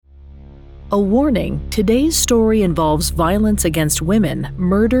A warning, today's story involves violence against women,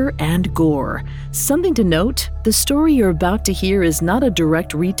 murder, and gore. Something to note, the story you're about to hear is not a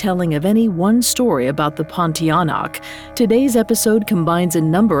direct retelling of any one story about the Pontianak. Today's episode combines a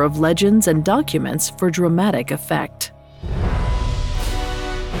number of legends and documents for dramatic effect.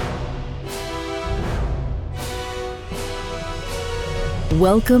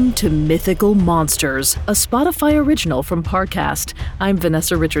 Welcome to Mythical Monsters, a Spotify original from Parcast. I'm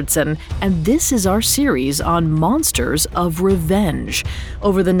Vanessa Richardson, and this is our series on monsters of revenge.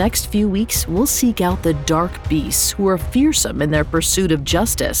 Over the next few weeks, we'll seek out the dark beasts who are fearsome in their pursuit of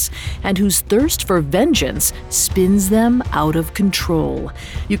justice and whose thirst for vengeance spins them out of control.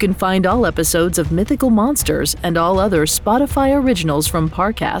 You can find all episodes of Mythical Monsters and all other Spotify originals from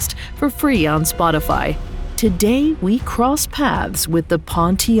Parcast for free on Spotify. Today, we cross paths with the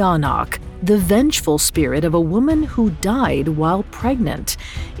Pontianak, the vengeful spirit of a woman who died while pregnant.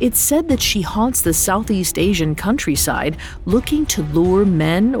 It's said that she haunts the Southeast Asian countryside, looking to lure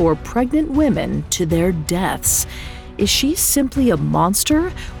men or pregnant women to their deaths. Is she simply a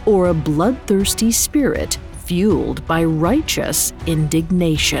monster or a bloodthirsty spirit fueled by righteous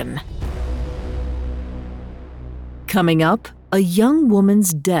indignation? Coming up, a young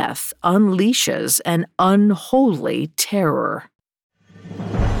woman's death unleashes an unholy terror.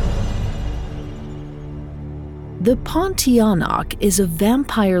 The Pontianak is a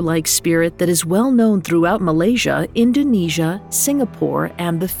vampire-like spirit that is well known throughout Malaysia, Indonesia, Singapore,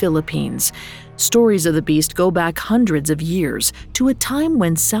 and the Philippines. Stories of the beast go back hundreds of years to a time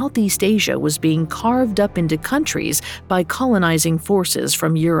when Southeast Asia was being carved up into countries by colonizing forces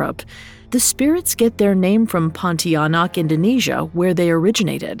from Europe. The spirits get their name from Pontianak, Indonesia, where they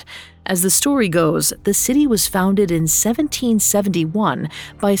originated. As the story goes, the city was founded in 1771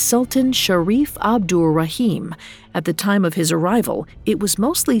 by Sultan Sharif Abdur Rahim. At the time of his arrival, it was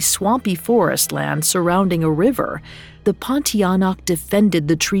mostly swampy forest land surrounding a river. The Pontianak defended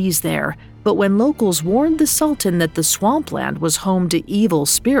the trees there, but when locals warned the Sultan that the swampland was home to evil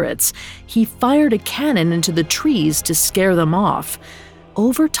spirits, he fired a cannon into the trees to scare them off.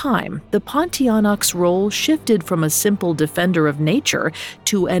 Over time, the Pontianak's role shifted from a simple defender of nature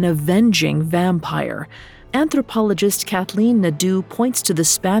to an avenging vampire. Anthropologist Kathleen Nadeau points to the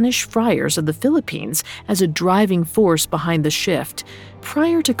Spanish friars of the Philippines as a driving force behind the shift.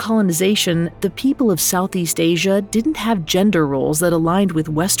 Prior to colonization, the people of Southeast Asia didn't have gender roles that aligned with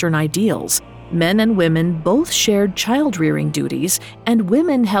Western ideals. Men and women both shared child-rearing duties, and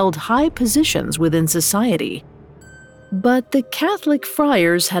women held high positions within society. But the Catholic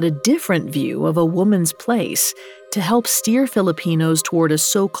friars had a different view of a woman's place. To help steer Filipinos toward a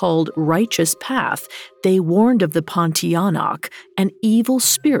so-called righteous path, they warned of the Pontianak, an evil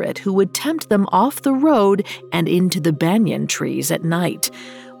spirit who would tempt them off the road and into the banyan trees at night.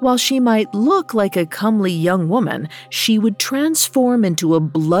 While she might look like a comely young woman, she would transform into a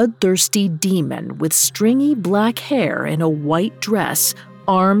bloodthirsty demon with stringy black hair and a white dress,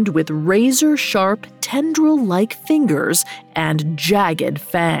 armed with razor-sharp, tendril-like fingers and jagged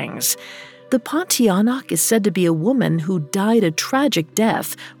fangs. The Pontianak is said to be a woman who died a tragic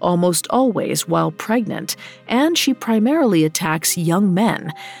death, almost always while pregnant, and she primarily attacks young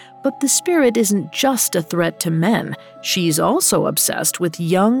men. But the spirit isn't just a threat to men. She's also obsessed with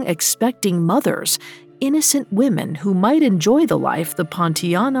young, expecting mothers, innocent women who might enjoy the life the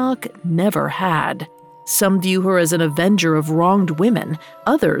Pontianak never had. Some view her as an avenger of wronged women,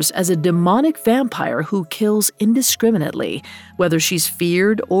 others as a demonic vampire who kills indiscriminately. Whether she's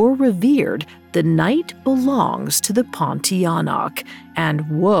feared or revered, the night belongs to the Pontianak,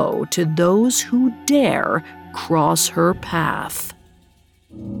 and woe to those who dare cross her path.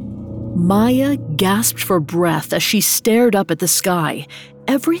 Maya gasped for breath as she stared up at the sky.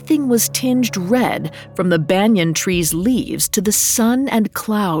 Everything was tinged red, from the banyan tree's leaves to the sun and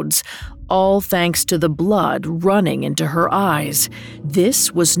clouds, all thanks to the blood running into her eyes.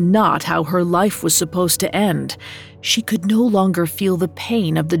 This was not how her life was supposed to end. She could no longer feel the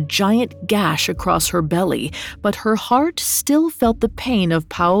pain of the giant gash across her belly, but her heart still felt the pain of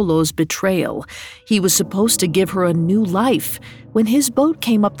Paolo's betrayal. He was supposed to give her a new life. When his boat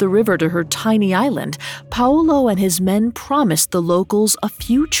came up the river to her tiny island, Paolo and his men promised the locals a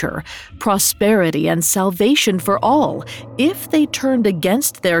future, prosperity and salvation for all, if they turned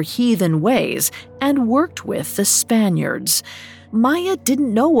against their heathen ways and worked with the Spaniards. Maya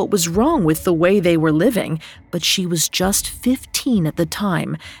didn't know what was wrong with the way they were living, but she was just 15 at the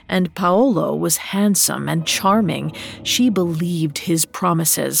time, and Paolo was handsome and charming. She believed his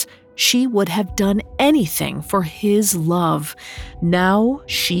promises. She would have done anything for his love. Now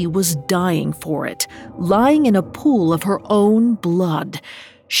she was dying for it, lying in a pool of her own blood.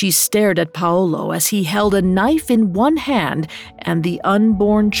 She stared at Paolo as he held a knife in one hand and the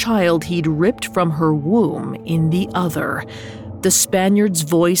unborn child he'd ripped from her womb in the other. The Spaniard's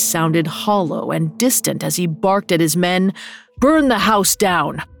voice sounded hollow and distant as he barked at his men, "Burn the house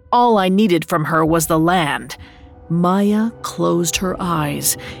down! All I needed from her was the land." Maya closed her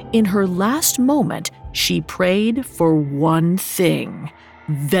eyes. In her last moment, she prayed for one thing: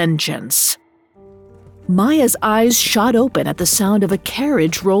 vengeance. Maya's eyes shot open at the sound of a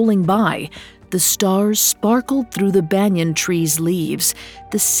carriage rolling by. The stars sparkled through the banyan tree's leaves,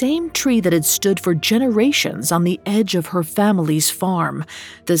 the same tree that had stood for generations on the edge of her family's farm,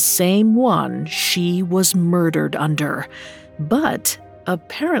 the same one she was murdered under. But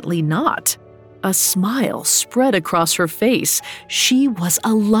apparently not. A smile spread across her face. She was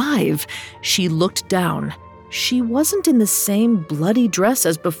alive. She looked down. She wasn't in the same bloody dress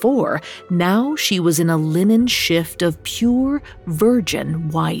as before. Now she was in a linen shift of pure, virgin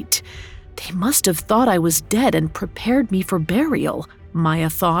white. They must have thought I was dead and prepared me for burial, Maya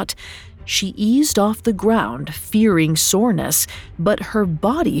thought. She eased off the ground, fearing soreness, but her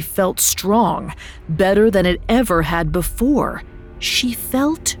body felt strong, better than it ever had before. She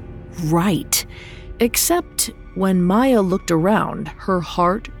felt right. Except when Maya looked around, her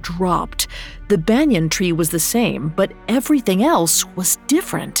heart dropped. The banyan tree was the same, but everything else was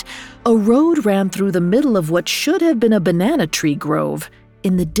different. A road ran through the middle of what should have been a banana tree grove.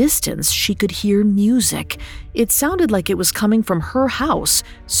 In the distance, she could hear music. It sounded like it was coming from her house,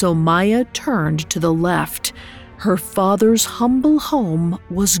 so Maya turned to the left. Her father's humble home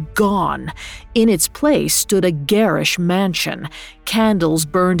was gone. In its place stood a garish mansion. Candles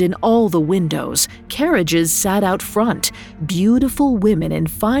burned in all the windows. Carriages sat out front. Beautiful women in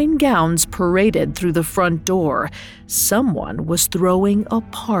fine gowns paraded through the front door. Someone was throwing a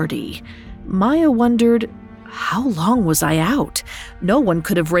party. Maya wondered, how long was I out? No one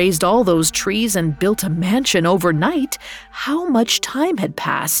could have raised all those trees and built a mansion overnight. How much time had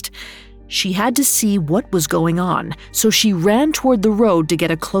passed? She had to see what was going on, so she ran toward the road to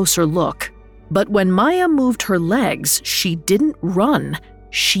get a closer look. But when Maya moved her legs, she didn't run.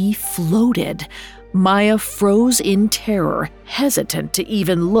 She floated. Maya froze in terror, hesitant to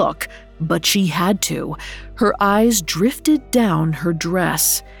even look, but she had to. Her eyes drifted down her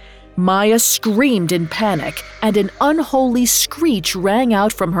dress. Maya screamed in panic, and an unholy screech rang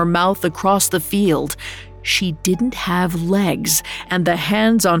out from her mouth across the field. She didn't have legs, and the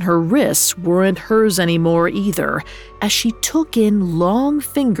hands on her wrists weren't hers anymore either. As she took in long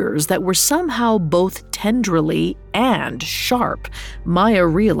fingers that were somehow both tenderly and sharp, Maya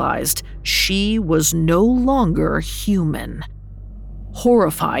realized she was no longer human.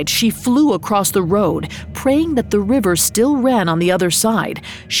 Horrified, she flew across the road, praying that the river still ran on the other side.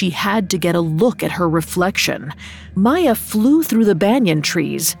 She had to get a look at her reflection. Maya flew through the banyan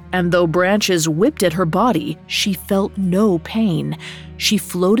trees, and though branches whipped at her body, she felt no pain. She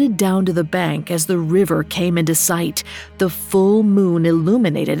floated down to the bank as the river came into sight. The full moon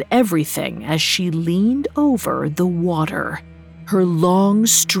illuminated everything as she leaned over the water. Her long,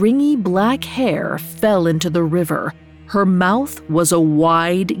 stringy black hair fell into the river. Her mouth was a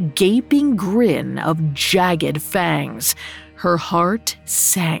wide, gaping grin of jagged fangs. Her heart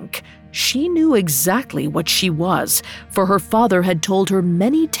sank. She knew exactly what she was, for her father had told her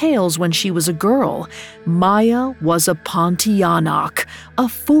many tales when she was a girl. Maya was a Pontianak, a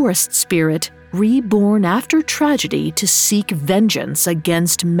forest spirit reborn after tragedy to seek vengeance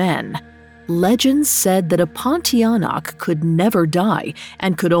against men. Legends said that a Pontianak could never die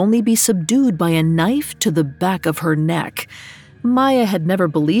and could only be subdued by a knife to the back of her neck. Maya had never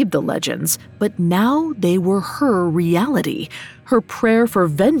believed the legends, but now they were her reality. Her prayer for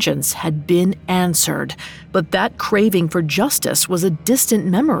vengeance had been answered, but that craving for justice was a distant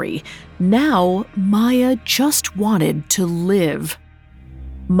memory. Now, Maya just wanted to live.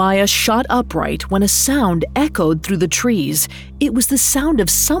 Maya shot upright when a sound echoed through the trees. It was the sound of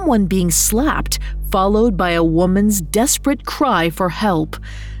someone being slapped, followed by a woman's desperate cry for help.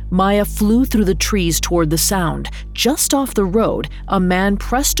 Maya flew through the trees toward the sound. Just off the road, a man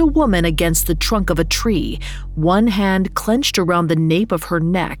pressed a woman against the trunk of a tree. One hand clenched around the nape of her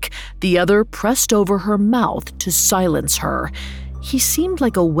neck, the other pressed over her mouth to silence her. He seemed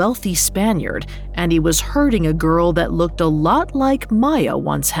like a wealthy Spaniard, and he was hurting a girl that looked a lot like Maya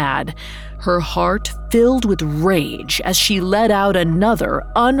once had. Her heart filled with rage as she let out another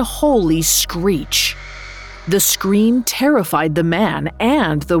unholy screech. The scream terrified the man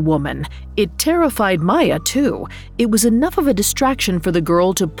and the woman. It terrified Maya, too. It was enough of a distraction for the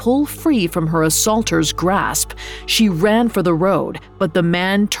girl to pull free from her assaulter's grasp. She ran for the road, but the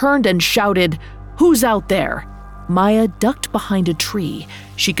man turned and shouted, "Who's out there?" Maya ducked behind a tree.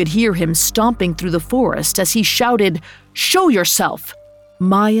 She could hear him stomping through the forest as he shouted, "Show yourself!"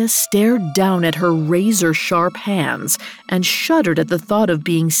 Maya stared down at her razor-sharp hands and shuddered at the thought of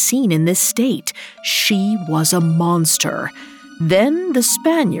being seen in this state. She was a monster. Then the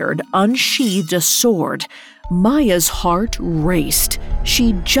Spaniard unsheathed a sword. Maya's heart raced.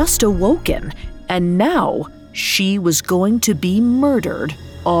 She'd just awoken, and now she was going to be murdered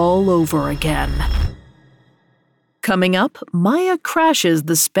all over again. Coming up, Maya crashes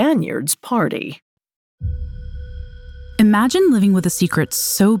the Spaniard's party. Imagine living with a secret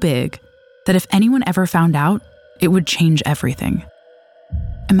so big that if anyone ever found out, it would change everything.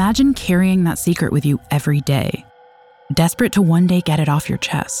 Imagine carrying that secret with you every day, desperate to one day get it off your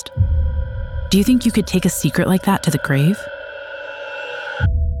chest. Do you think you could take a secret like that to the grave?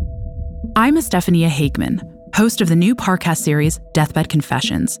 I'm Estefania Hageman, host of the new podcast series, Deathbed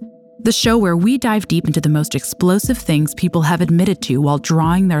Confessions, the show where we dive deep into the most explosive things people have admitted to while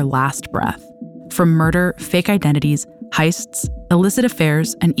drawing their last breath. From murder, fake identities, heists, illicit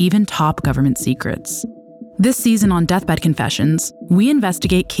affairs, and even top government secrets. This season on Deathbed Confessions, we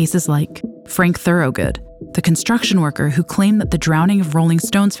investigate cases like Frank Thorogood, the construction worker who claimed that the drowning of Rolling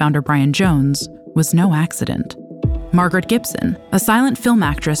Stones founder Brian Jones was no accident. Margaret Gibson, a silent film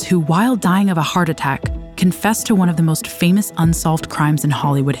actress who, while dying of a heart attack, confessed to one of the most famous unsolved crimes in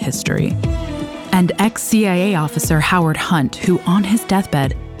Hollywood history. And ex-CIA officer Howard Hunt, who on his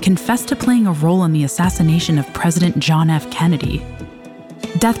deathbed confessed to playing a role in the assassination of President John F. Kennedy.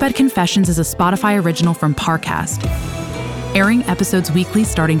 Deathbed Confessions is a Spotify original from Parcast, airing episodes weekly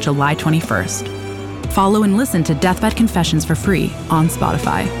starting July 21st. Follow and listen to Deathbed Confessions for free on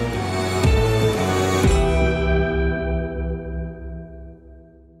Spotify.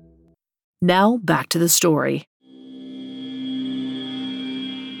 Now back to the story.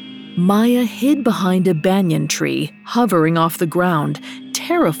 Maya hid behind a banyan tree, hovering off the ground,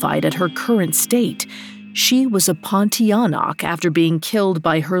 terrified at her current state. She was a Pontianak after being killed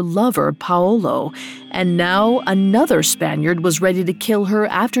by her lover, Paolo, and now another Spaniard was ready to kill her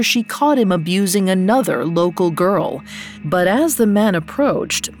after she caught him abusing another local girl. But as the man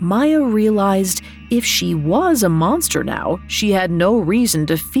approached, Maya realized if she was a monster now, she had no reason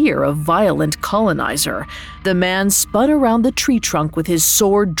to fear a violent colonizer. The man spun around the tree trunk with his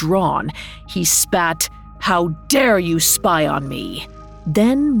sword drawn. He spat, "How dare you spy on me?"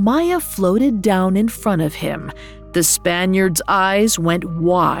 Then Maya floated down in front of him. The Spaniard's eyes went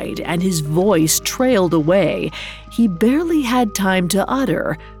wide and his voice trailed away. He barely had time to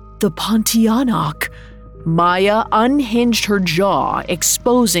utter, "The Pontianak." Maya unhinged her jaw,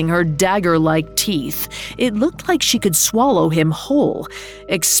 exposing her dagger-like teeth. It looked like she could swallow him whole.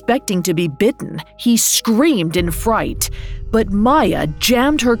 Expecting to be bitten, he screamed in fright. But Maya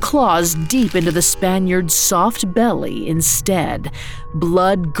jammed her claws deep into the Spaniard's soft belly instead.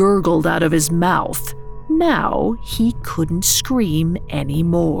 Blood gurgled out of his mouth. Now he couldn't scream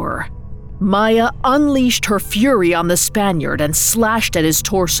anymore. Maya unleashed her fury on the Spaniard and slashed at his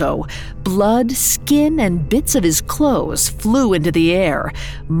torso. Blood, skin, and bits of his clothes flew into the air.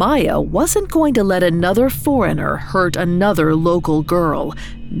 Maya wasn't going to let another foreigner hurt another local girl,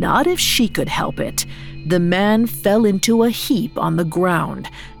 not if she could help it. The man fell into a heap on the ground,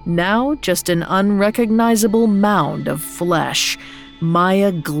 now just an unrecognizable mound of flesh.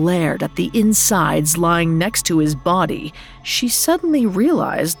 Maya glared at the insides lying next to his body. She suddenly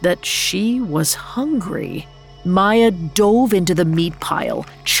realized that she was hungry. Maya dove into the meat pile,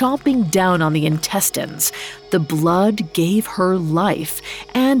 chomping down on the intestines. The blood gave her life,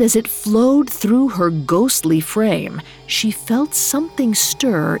 and as it flowed through her ghostly frame, she felt something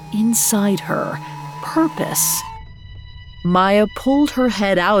stir inside her. Purpose. Maya pulled her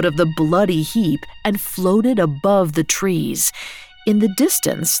head out of the bloody heap and floated above the trees. In the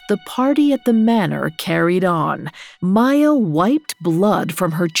distance, the party at the manor carried on. Maya wiped blood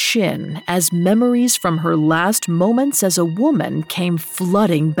from her chin as memories from her last moments as a woman came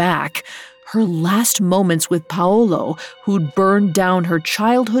flooding back. Her last moments with Paolo, who'd burned down her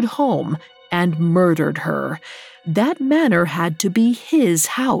childhood home and murdered her. That manor had to be his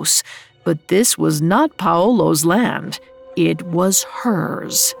house, but this was not Paolo's land. It was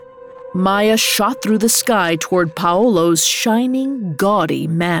hers. Maya shot through the sky toward Paolo's shining, gaudy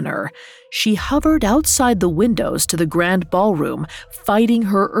manor. She hovered outside the windows to the grand ballroom, fighting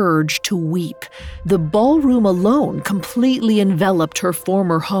her urge to weep. The ballroom alone completely enveloped her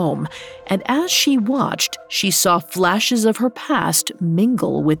former home, and as she watched, she saw flashes of her past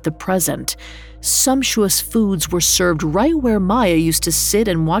mingle with the present. Sumptuous foods were served right where Maya used to sit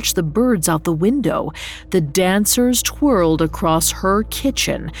and watch the birds out the window. The dancers twirled across her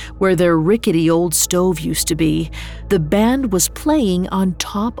kitchen, where their rickety old stove used to be. The band was playing on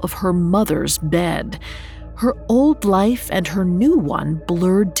top of her mother's bed. Her old life and her new one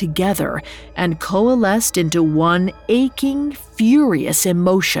blurred together and coalesced into one aching, furious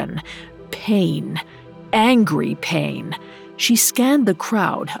emotion: pain. Angry pain. She scanned the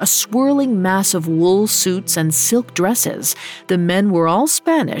crowd, a swirling mass of wool suits and silk dresses. The men were all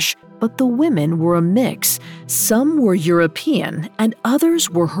Spanish, but the women were a mix. Some were European, and others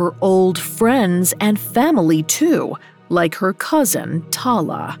were her old friends and family too, like her cousin,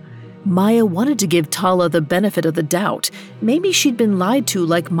 Tala. Maya wanted to give Tala the benefit of the doubt. Maybe she'd been lied to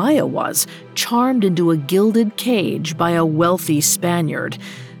like Maya was, charmed into a gilded cage by a wealthy Spaniard.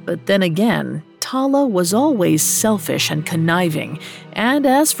 But then again, Tala was always selfish and conniving, and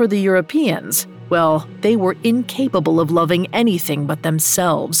as for the Europeans, well, they were incapable of loving anything but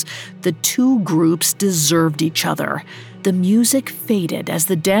themselves. The two groups deserved each other. The music faded as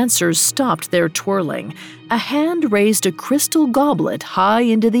the dancers stopped their twirling. A hand raised a crystal goblet high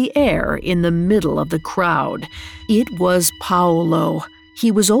into the air in the middle of the crowd. It was Paolo.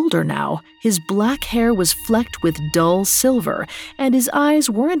 He was older now. His black hair was flecked with dull silver, and his eyes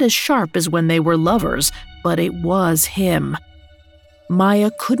weren't as sharp as when they were lovers, but it was him. Maya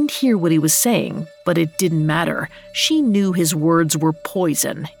couldn't hear what he was saying, but it didn't matter. She knew his words were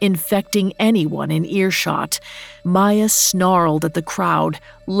poison, infecting anyone in earshot. Maya snarled at the crowd,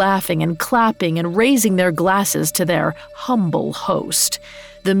 laughing and clapping and raising their glasses to their humble host.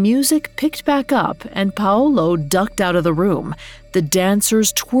 The music picked back up, and Paolo ducked out of the room. The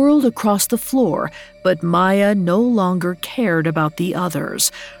dancers twirled across the floor, but Maya no longer cared about the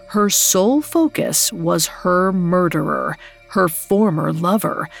others. Her sole focus was her murderer, her former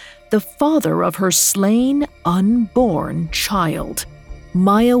lover, the father of her slain, unborn child.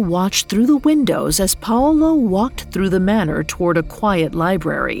 Maya watched through the windows as Paolo walked through the manor toward a quiet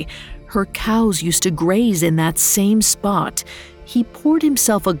library. Her cows used to graze in that same spot. He poured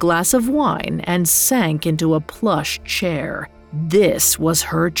himself a glass of wine and sank into a plush chair. This was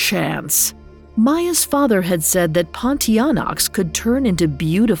her chance. Maya's father had said that Pontianaks could turn into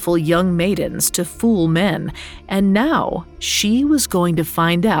beautiful young maidens to fool men, and now she was going to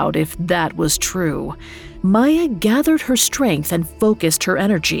find out if that was true. Maya gathered her strength and focused her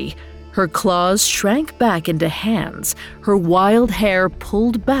energy. Her claws shrank back into hands, her wild hair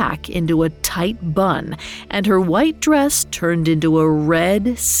pulled back into a tight bun, and her white dress turned into a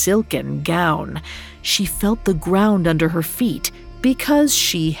red, silken gown. She felt the ground under her feet, because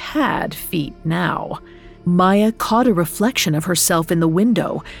she had feet now. Maya caught a reflection of herself in the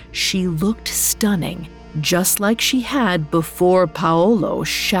window. She looked stunning, just like she had before Paolo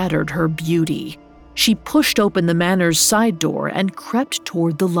shattered her beauty. She pushed open the manor's side door and crept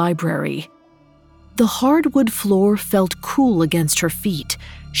toward the library. The hardwood floor felt cool against her feet.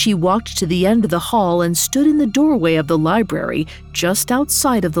 She walked to the end of the hall and stood in the doorway of the library, just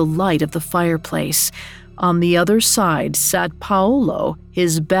outside of the light of the fireplace. On the other side sat Paolo,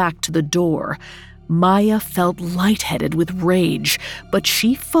 his back to the door. Maya felt lightheaded with rage, but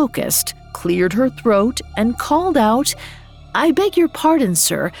she focused, cleared her throat, and called out, "I beg your pardon,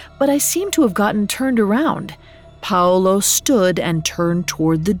 sir, but I seem to have gotten turned around." Paolo stood and turned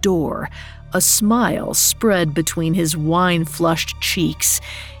toward the door. A smile spread between his wine-flushed cheeks.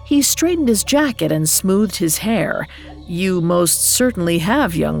 He straightened his jacket and smoothed his hair. "You most certainly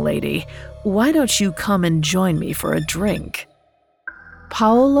have, young lady. Why don't you come and join me for a drink?"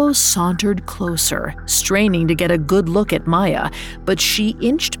 Paolo sauntered closer, straining to get a good look at Maya, but she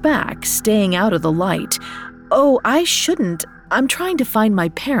inched back, staying out of the light. "Oh, I shouldn't. I'm trying to find my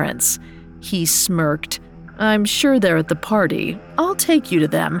parents." He smirked. "I'm sure they're at the party. I'll take you to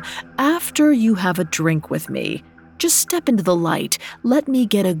them after you have a drink with me. Just step into the light. Let me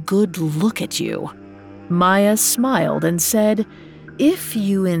get a good look at you." Maya smiled and said, "If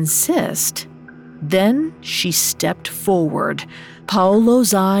you insist." Then she stepped forward.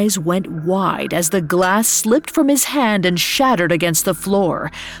 Paolo's eyes went wide as the glass slipped from his hand and shattered against the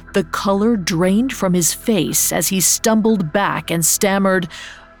floor. The color drained from his face as he stumbled back and stammered,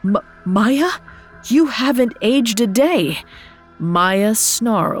 "Maya? You haven't aged a day." Maya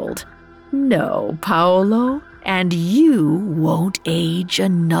snarled, "No, Paolo, and you won't age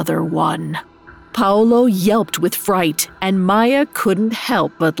another one." Paolo yelped with fright, and Maya couldn't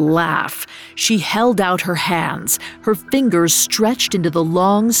help but laugh. She held out her hands, her fingers stretched into the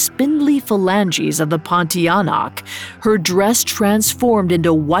long, spindly phalanges of the Pontianak. Her dress transformed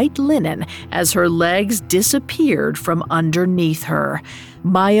into white linen as her legs disappeared from underneath her.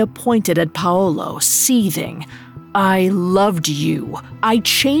 Maya pointed at Paolo, seething. I loved you. I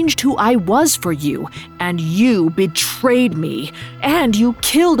changed who I was for you, and you betrayed me, and you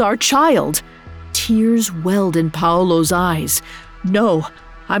killed our child. Tears welled in Paolo's eyes. No,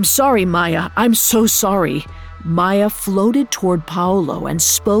 I'm sorry, Maya. I'm so sorry. Maya floated toward Paolo and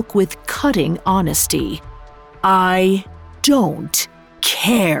spoke with cutting honesty. I don't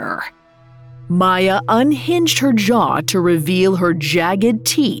care. Maya unhinged her jaw to reveal her jagged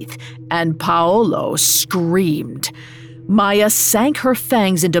teeth, and Paolo screamed. Maya sank her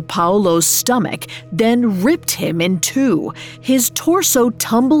fangs into Paolo's stomach, then ripped him in two. His torso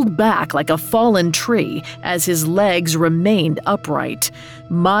tumbled back like a fallen tree as his legs remained upright.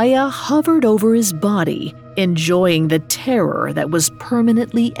 Maya hovered over his body, enjoying the terror that was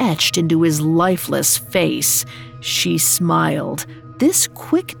permanently etched into his lifeless face. She smiled. This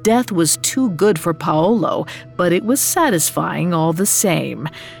quick death was too good for Paolo, but it was satisfying all the same.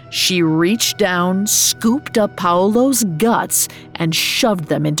 She reached down, scooped up Paolo's guts, and shoved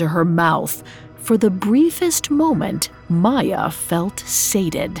them into her mouth. For the briefest moment, Maya felt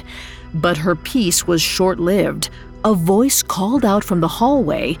sated. But her peace was short-lived. A voice called out from the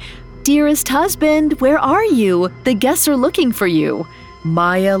hallway, "Dearest husband, where are you? The guests are looking for you."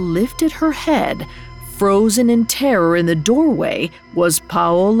 Maya lifted her head. Frozen in terror in the doorway was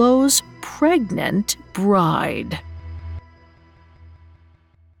Paolo's pregnant bride.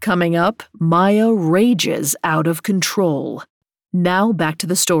 Coming up, Maya rages out of control. Now back to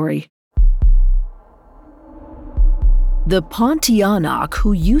the story. The Pontianak,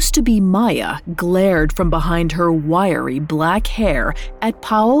 who used to be Maya, glared from behind her wiry black hair at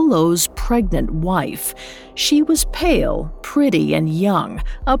Paolo's pregnant wife. She was pale, pretty, and young,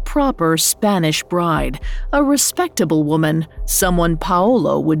 a proper Spanish bride, a respectable woman, someone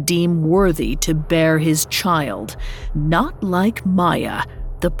Paolo would deem worthy to bear his child. Not like Maya.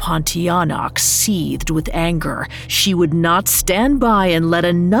 The Pontianak seethed with anger. She would not stand by and let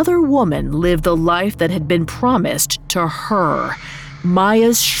another woman live the life that had been promised to her.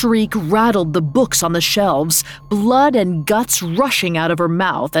 Maya's shriek rattled the books on the shelves, blood and guts rushing out of her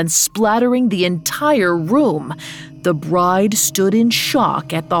mouth and splattering the entire room. The bride stood in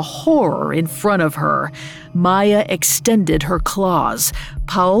shock at the horror in front of her. Maya extended her claws.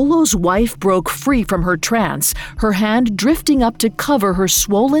 Paolo's wife broke free from her trance, her hand drifting up to cover her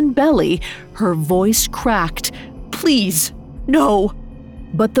swollen belly. Her voice cracked. "Please, no."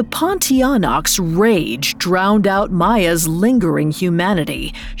 But the Pontianak's rage drowned out Maya's lingering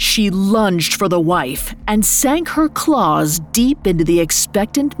humanity. She lunged for the wife and sank her claws deep into the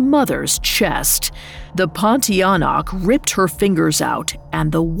expectant mother's chest. The Pontianak ripped her fingers out,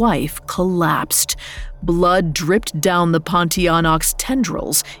 and the wife collapsed. Blood dripped down the Pontianak's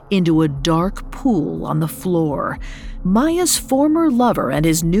tendrils into a dark pool on the floor. Maya's former lover and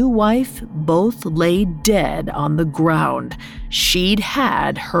his new wife both lay dead on the ground. She'd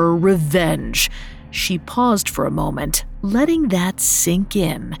had her revenge. She paused for a moment, letting that sink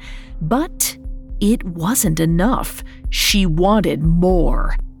in. But it wasn't enough. She wanted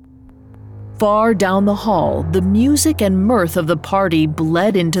more. Far down the hall, the music and mirth of the party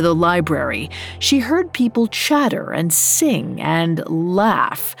bled into the library. She heard people chatter and sing and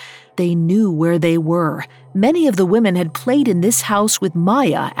laugh. They knew where they were. Many of the women had played in this house with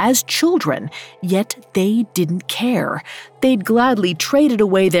Maya as children, yet they didn't care. They'd gladly traded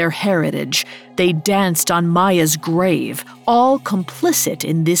away their heritage. They danced on Maya's grave, all complicit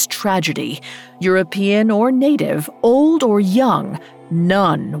in this tragedy. European or native, old or young,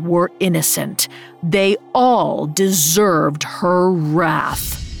 none were innocent. They all deserved her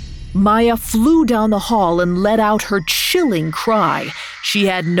wrath. Maya flew down the hall and let out her chilling cry. She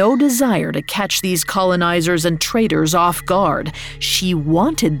had no desire to catch these colonizers and traitors off guard. She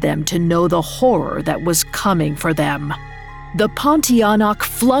wanted them to know the horror that was coming for them. The Pontianak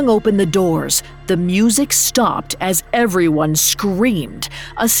flung open the doors. The music stopped as everyone screamed.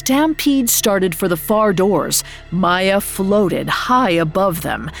 A stampede started for the far doors. Maya floated high above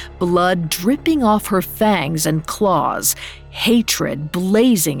them, blood dripping off her fangs and claws, hatred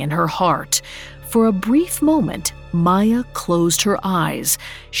blazing in her heart. For a brief moment, Maya closed her eyes.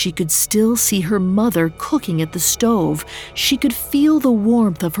 She could still see her mother cooking at the stove. She could feel the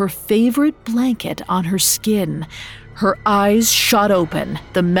warmth of her favorite blanket on her skin. Her eyes shot open,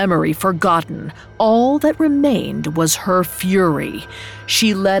 the memory forgotten. All that remained was her fury.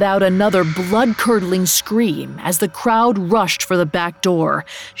 She let out another blood-curdling scream as the crowd rushed for the back door.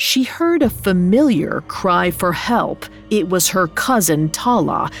 She heard a familiar cry for help. It was her cousin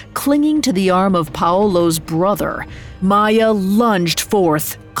Tala, clinging to the arm of Paolo's brother. Maya lunged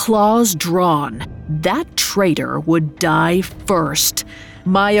forth, claws drawn. That traitor would die first.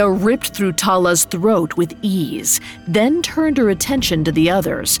 Maya ripped through Tala's throat with ease, then turned her attention to the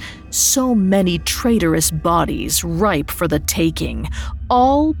others. So many traitorous bodies ripe for the taking,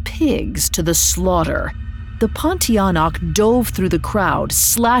 all pigs to the slaughter. The Pontianak dove through the crowd,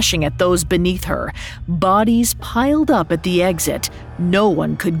 slashing at those beneath her. Bodies piled up at the exit. No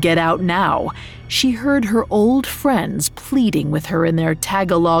one could get out now. She heard her old friends pleading with her in their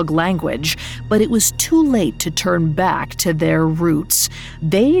Tagalog language, but it was too late to turn back to their roots.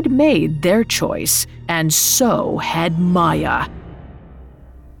 They'd made their choice, and so had Maya.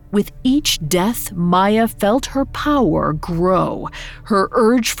 With each death, Maya felt her power grow. Her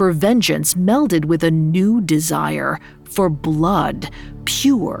urge for vengeance melded with a new desire for blood,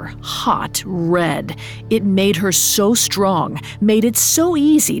 pure, hot red. It made her so strong, made it so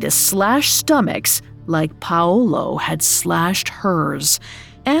easy to slash stomachs like Paolo had slashed hers.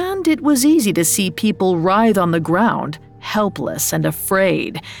 And it was easy to see people writhe on the ground, helpless and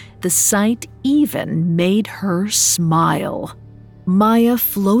afraid. The sight even made her smile. Maya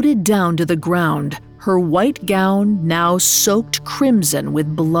floated down to the ground, her white gown now soaked crimson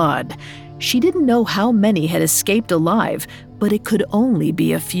with blood. She didn't know how many had escaped alive, but it could only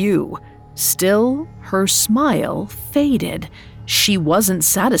be a few. Still, her smile faded. She wasn't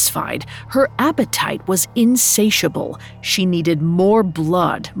satisfied. Her appetite was insatiable. She needed more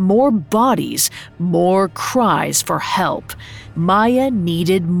blood, more bodies, more cries for help. Maya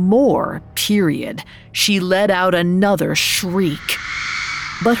needed more, period. She let out another shriek.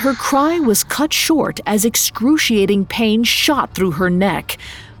 But her cry was cut short as excruciating pain shot through her neck.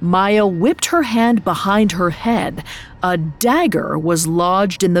 Maya whipped her hand behind her head. A dagger was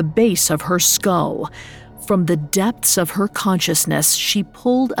lodged in the base of her skull. From the depths of her consciousness, she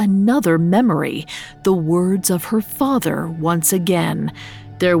pulled another memory, the words of her father once again.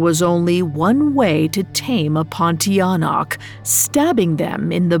 There was only one way to tame a Pontianak, stabbing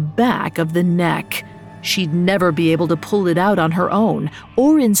them in the back of the neck. She'd never be able to pull it out on her own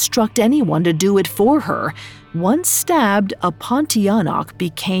or instruct anyone to do it for her. Once stabbed, a Pontianak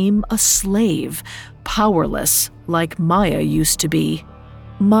became a slave, powerless like Maya used to be.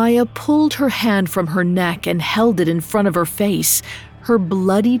 Maya pulled her hand from her neck and held it in front of her face. Her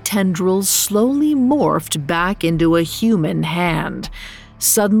bloody tendrils slowly morphed back into a human hand.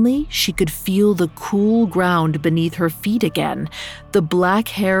 Suddenly, she could feel the cool ground beneath her feet again. The black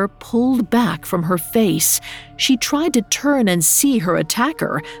hair pulled back from her face. She tried to turn and see her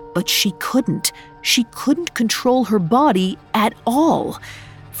attacker, but she couldn't. She couldn't control her body at all.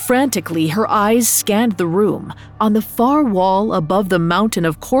 Frantically, her eyes scanned the room. On the far wall above the mountain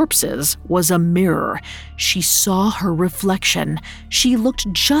of corpses was a mirror. She saw her reflection. She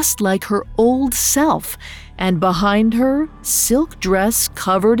looked just like her old self. And behind her, silk dress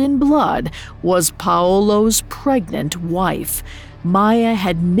covered in blood, was Paolo's pregnant wife. Maya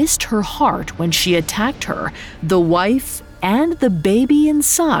had missed her heart when she attacked her. The wife and the baby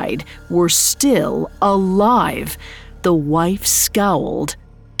inside were still alive. The wife scowled.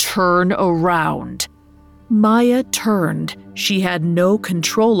 Turn around. Maya turned. She had no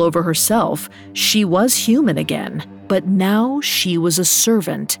control over herself. She was human again, but now she was a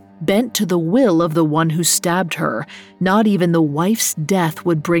servant, bent to the will of the one who stabbed her. Not even the wife's death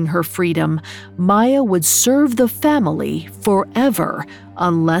would bring her freedom. Maya would serve the family forever,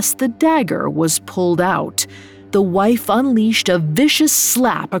 unless the dagger was pulled out. The wife unleashed a vicious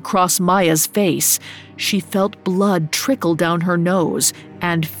slap across Maya's face. She felt blood trickle down her nose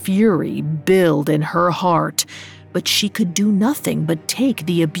and fury build in her heart. But she could do nothing but take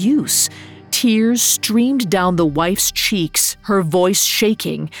the abuse. Tears streamed down the wife's cheeks, her voice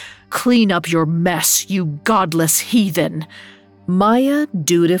shaking. "Clean up your mess, you godless heathen." Maya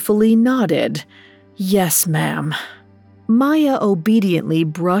dutifully nodded. "Yes, ma'am." Maya obediently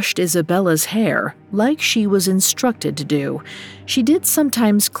brushed Isabella's hair, like she was instructed to do. She did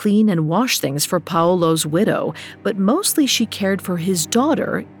sometimes clean and wash things for Paolo's widow, but mostly she cared for his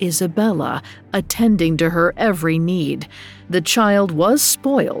daughter, Isabella, attending to her every need. The child was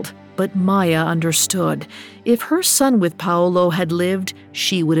spoiled, but Maya understood. If her son with Paolo had lived,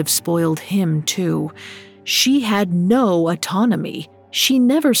 she would have spoiled him too. She had no autonomy. She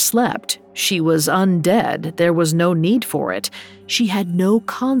never slept. She was undead. There was no need for it. She had no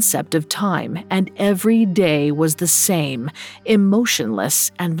concept of time, and every day was the same,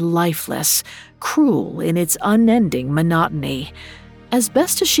 emotionless and lifeless, cruel in its unending monotony. As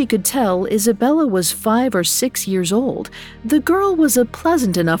best as she could tell, Isabella was 5 or 6 years old. The girl was a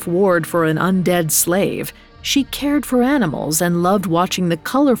pleasant enough ward for an undead slave. She cared for animals and loved watching the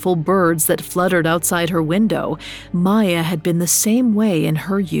colorful birds that fluttered outside her window. Maya had been the same way in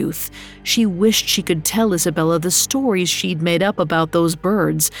her youth. She wished she could tell Isabella the stories she'd made up about those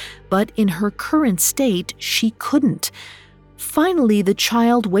birds, but in her current state, she couldn't. Finally, the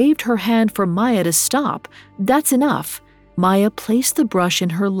child waved her hand for Maya to stop. That's enough. Maya placed the brush in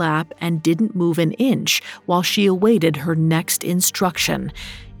her lap and didn't move an inch while she awaited her next instruction.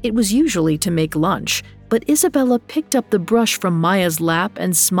 It was usually to make lunch, but Isabella picked up the brush from Maya's lap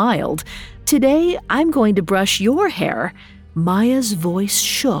and smiled. "Today, I'm going to brush your hair." Maya's voice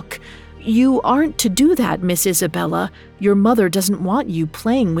shook. "You aren't to do that, Miss Isabella. Your mother doesn't want you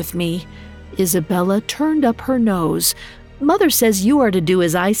playing with me." Isabella turned up her nose. "Mother says you are to do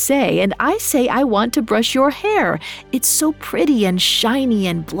as I say, and I say I want to brush your hair. It's so pretty and shiny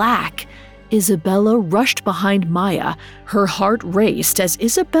and black." Isabella rushed behind Maya. Her heart raced as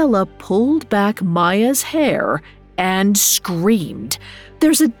Isabella pulled back Maya's hair and screamed.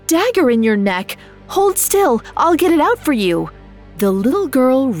 "There's a dagger in your neck! Hold still, I'll get it out for you!" The little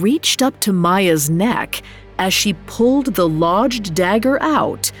girl reached up to Maya's neck. As she pulled the lodged dagger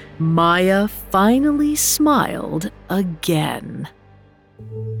out, Maya finally smiled again.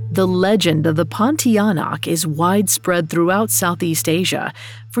 The legend of the Pontianak is widespread throughout Southeast Asia.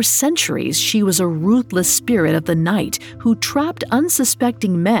 For centuries, she was a ruthless spirit of the night who trapped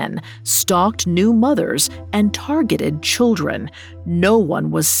unsuspecting men, stalked new mothers, and targeted children. No one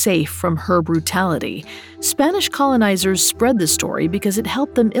was safe from her brutality. Spanish colonizers spread the story because it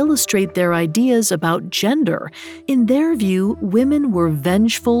helped them illustrate their ideas about gender. In their view, women were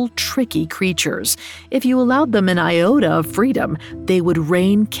vengeful, tricky creatures. If you allowed them an iota of freedom, they would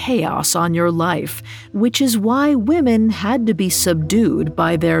rain chaos on your life, which is why women had to be subdued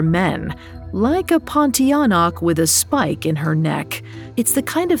by their men, like a Pontianak with a spike in her neck. It's the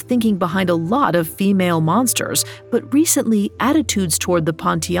kind of thinking behind a lot of female monsters, but recently attitudes toward the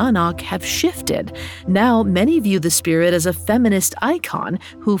Pontianak have shifted. Now many view the spirit as a feminist icon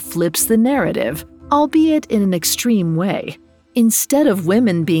who flips the narrative, albeit in an extreme way. Instead of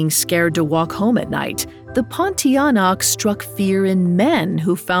women being scared to walk home at night, the Pontianak struck fear in men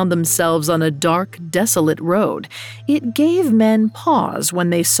who found themselves on a dark, desolate road. It gave men pause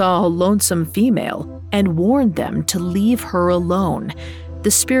when they saw a lonesome female and warned them to leave her alone.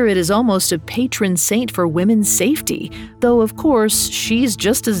 The spirit is almost a patron saint for women's safety, though of course she's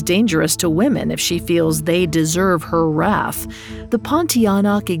just as dangerous to women if she feels they deserve her wrath. The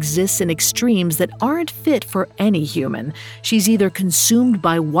Pontianak exists in extremes that aren't fit for any human. She's either consumed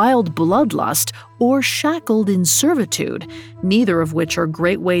by wild bloodlust or shackled in servitude, neither of which are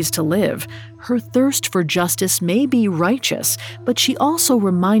great ways to live. Her thirst for justice may be righteous, but she also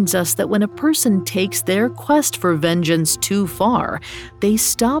reminds us that when a person takes their quest for vengeance too far, they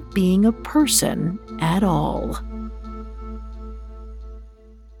stop being a person at all.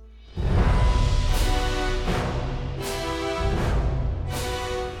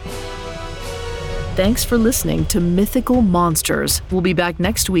 Thanks for listening to Mythical Monsters. We'll be back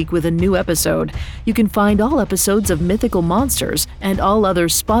next week with a new episode. You can find all episodes of Mythical Monsters and all other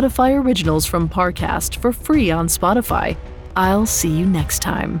Spotify originals from Parcast for free on Spotify. I'll see you next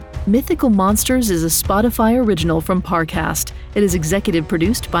time. Mythical Monsters is a Spotify original from Parcast. It is executive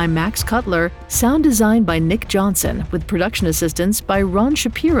produced by Max Cutler, sound designed by Nick Johnson, with production assistance by Ron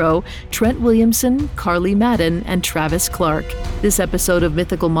Shapiro, Trent Williamson, Carly Madden, and Travis Clark. This episode of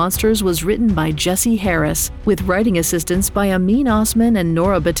Mythical Monsters was written by Jesse Harris, with writing assistance by Amin Osman and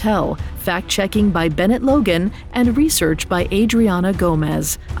Nora Battelle, fact-checking by Bennett Logan, and research by Adriana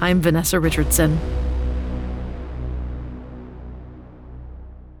Gomez. I'm Vanessa Richardson.